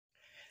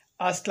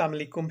Assalamu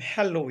alaikum.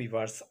 Hello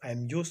viewers. I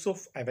am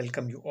Yusuf. I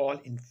welcome you all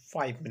in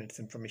 5 minutes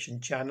information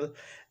channel,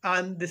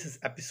 and this is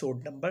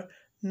episode number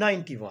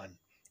 91.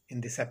 In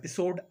this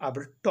episode I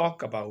will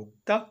talk about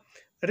the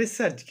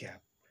research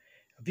gap.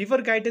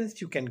 Viewer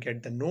guidance, you can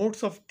get the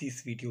notes of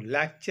this video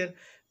lecture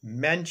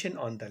mentioned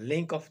on the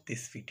link of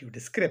this video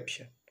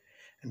description.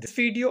 In this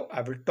video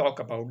I will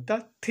talk about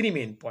the three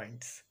main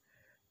points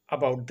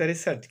about the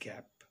research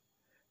gap.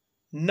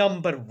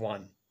 Number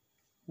 1,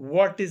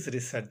 what is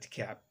research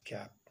gap?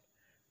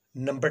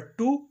 Number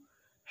 2,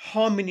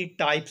 how many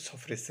types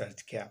of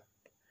research gap?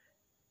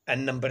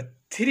 And number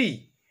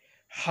 3,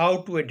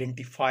 how to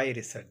identify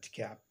research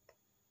gap.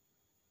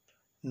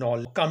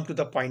 Now come to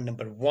the point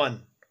number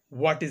 1.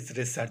 What is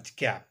research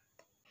gap?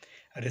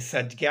 A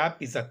research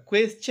gap is a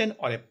question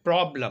or a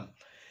problem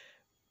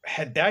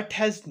that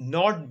has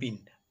not been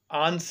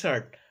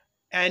answered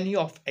any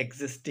of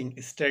existing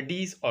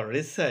studies or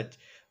research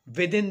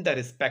within the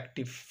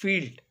respective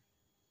field.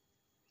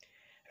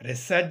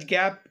 Research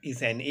gap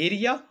is an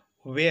area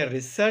where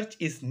research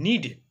is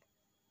needed.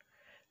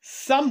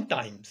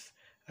 Sometimes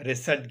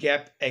research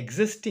gap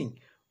existing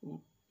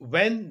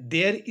when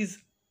there is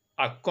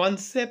a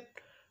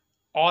concept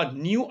or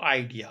new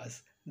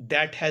ideas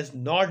that has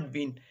not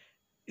been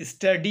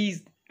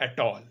studied at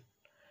all.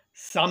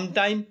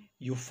 Sometimes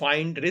you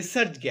find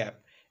research gap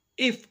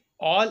if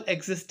all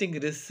existing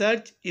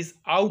research is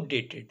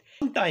outdated.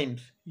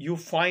 Sometimes you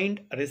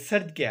find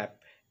research gap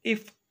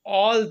if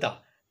all the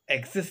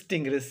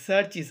existing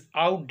research is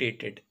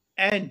outdated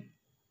and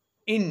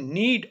in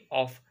need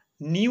of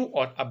new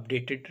or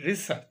updated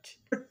research.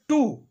 Number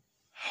 2,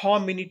 how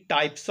many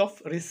types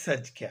of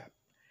research gap?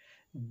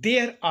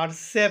 There are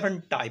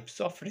 7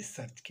 types of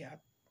research gap.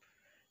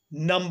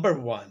 Number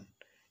 1,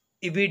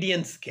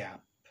 evidence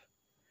gap.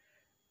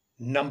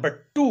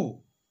 Number 2,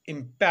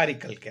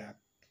 empirical gap.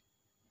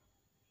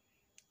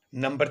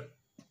 Number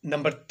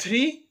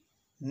 3,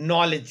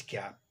 knowledge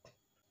gap.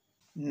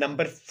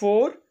 Number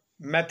 4,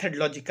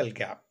 methodological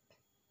gap.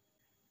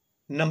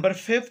 Number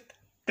 5,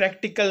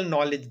 practical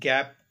knowledge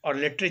gap or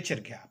literature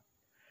gap.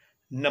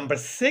 Number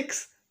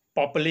 6,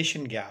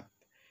 population gap.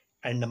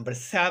 And number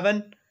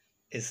 7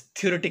 is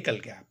theoretical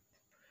gap.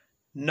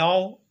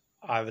 Now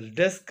I will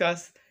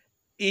discuss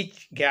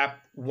each gap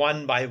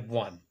one by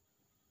one.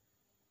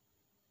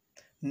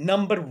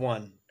 Number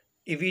 1,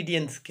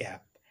 evidence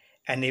gap.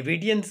 An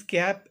evidence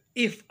gap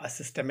if a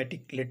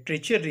systematic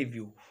literature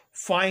review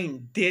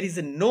finds there is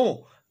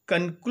no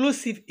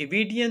conclusive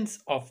evidence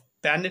of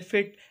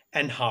benefit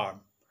and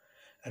harm.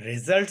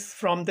 Results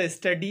from the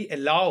study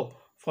allow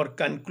for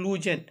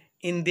conclusion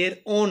in their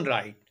own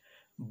right,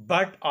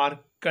 but are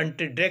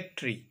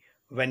contradictory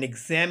when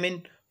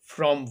examined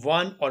from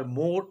one or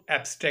more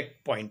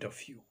abstract point of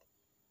view.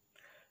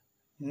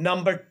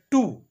 Number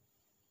 2,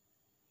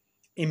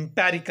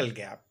 empirical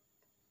gap.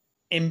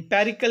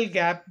 Empirical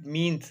gap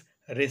means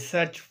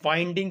research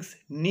findings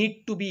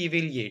need to be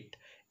evaluated,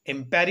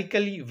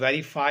 empirically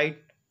verified.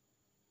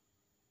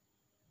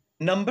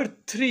 Number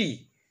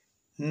 3,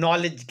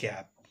 knowledge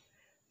gap.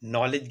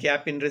 Knowledge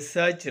gap in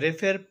research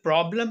refer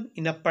problem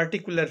in a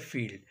particular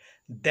field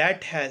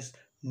that has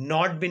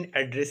not been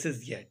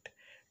addressed yet.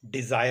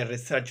 Desired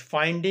research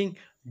finding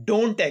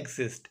don't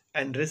exist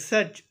and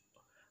researcher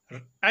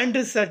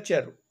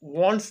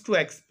wants to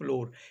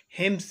explore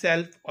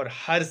himself or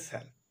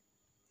herself.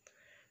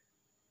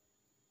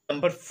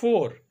 Number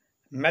 4,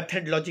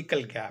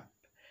 methodological gap.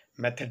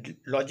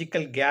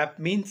 Methodological gap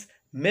means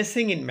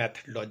missing in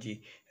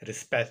methodology.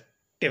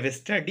 Respective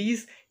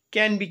studies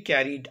can be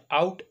carried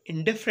out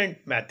in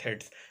different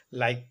methods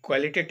like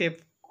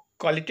qualitative,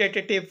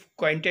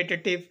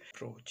 quantitative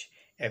approach.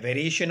 A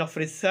variation of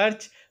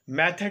research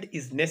method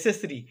is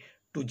necessary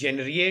to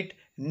generate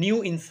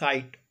new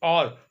insight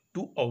or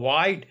to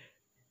avoid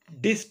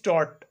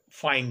distort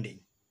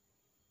finding.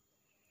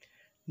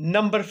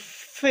 Number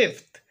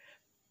 5,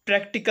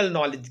 practical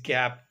knowledge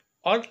gap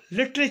or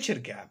literature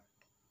gap.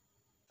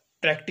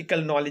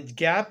 Practical knowledge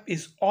gap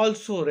is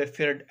also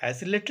referred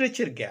as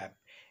literature gap.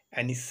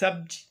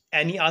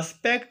 Any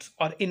aspects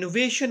or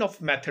innovation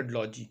of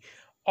methodology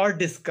or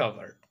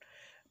discovered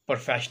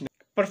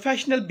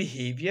professional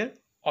behavior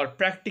or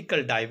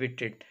practical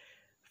deviated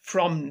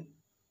from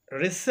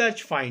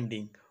research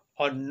finding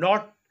or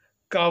not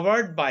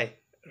covered by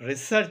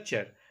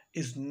researcher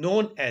is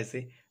known as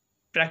a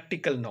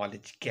practical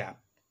knowledge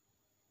gap.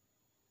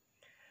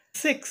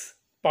 6,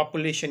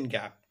 population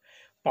gap.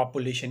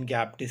 Population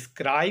gap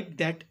describes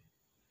that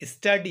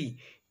study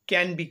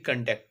can be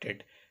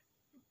conducted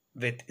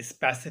with a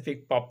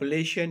specific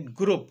population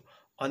group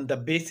on the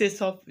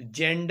basis of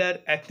gender,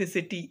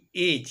 ethnicity,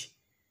 age.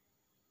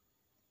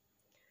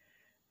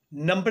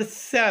 Number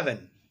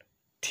 7,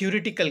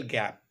 theoretical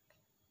gap.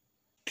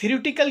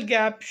 Theoretical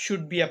gap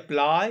should be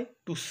applied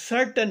to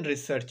certain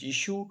research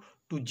issue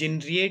to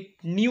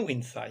generate new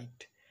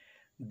insight.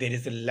 There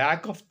is a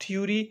lack of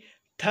theory,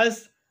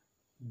 thus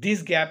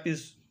this gap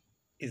is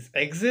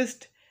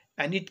exist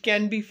and it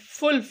can be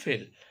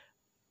fulfilled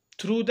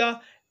through the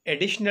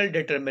additional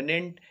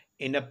determinant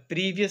in a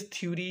previous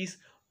theories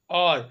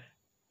or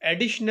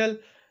additional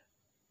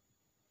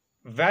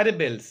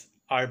variables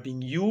are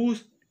being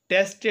used,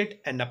 tested,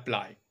 and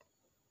applied.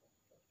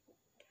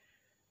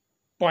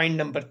 Point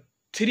number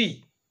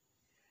 3,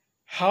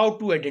 how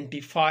to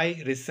identify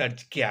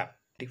research gap.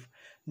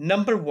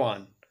 Number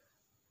 1,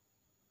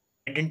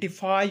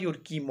 identify your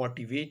key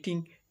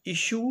motivating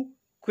issue,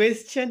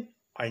 question,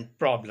 and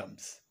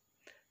problems.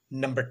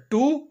 Number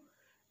 2,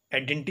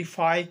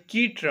 identify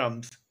key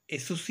terms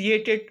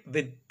associated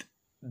with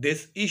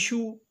this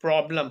issue,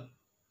 problem.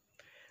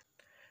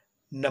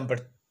 Number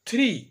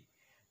 3,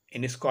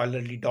 in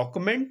scholarly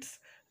documents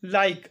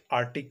like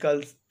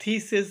articles,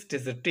 thesis,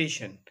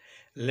 dissertation,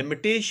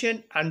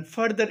 limitation, and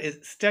further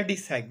study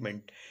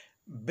segment,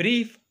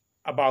 brief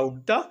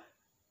about the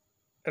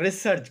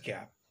research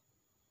gap.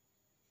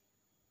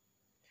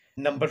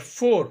 Number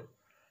 4,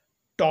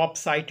 top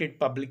cited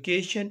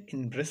publication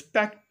in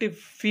respective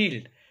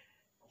field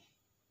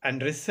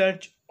and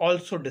research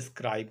also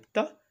describe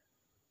the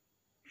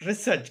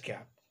research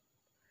gap.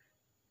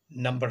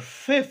 Number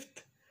 5,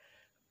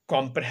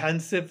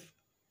 comprehensive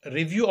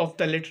review of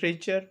the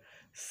literature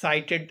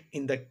cited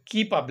in the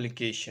key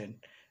publication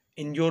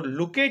in your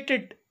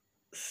located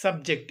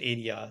subject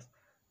areas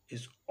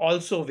is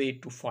also a way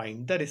to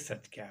find the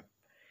research gap.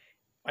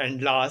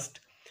 And last,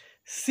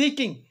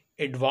 seeking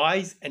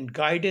advice and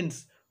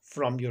guidance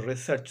from your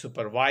research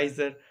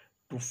supervisor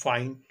to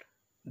find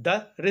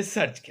the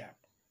research gap.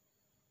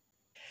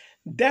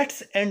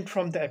 That's end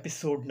from the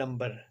episode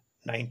number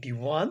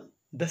 91.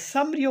 The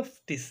summary of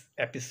this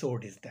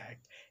episode is that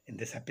in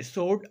this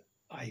episode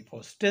I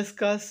was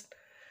discussed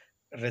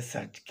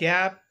research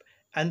gap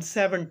and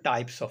 7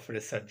 types of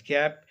research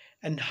gap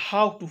and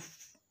how to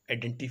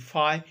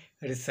identify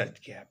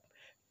research gap.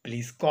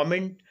 Please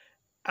comment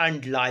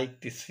and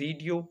like this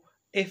video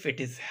if it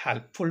is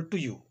helpful to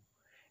you.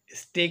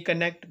 Stay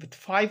connected with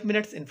 5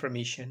 minutes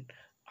information.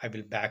 I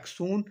will back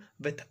soon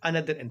with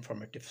another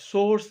informative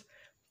source.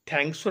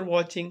 Thanks for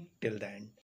watching till then.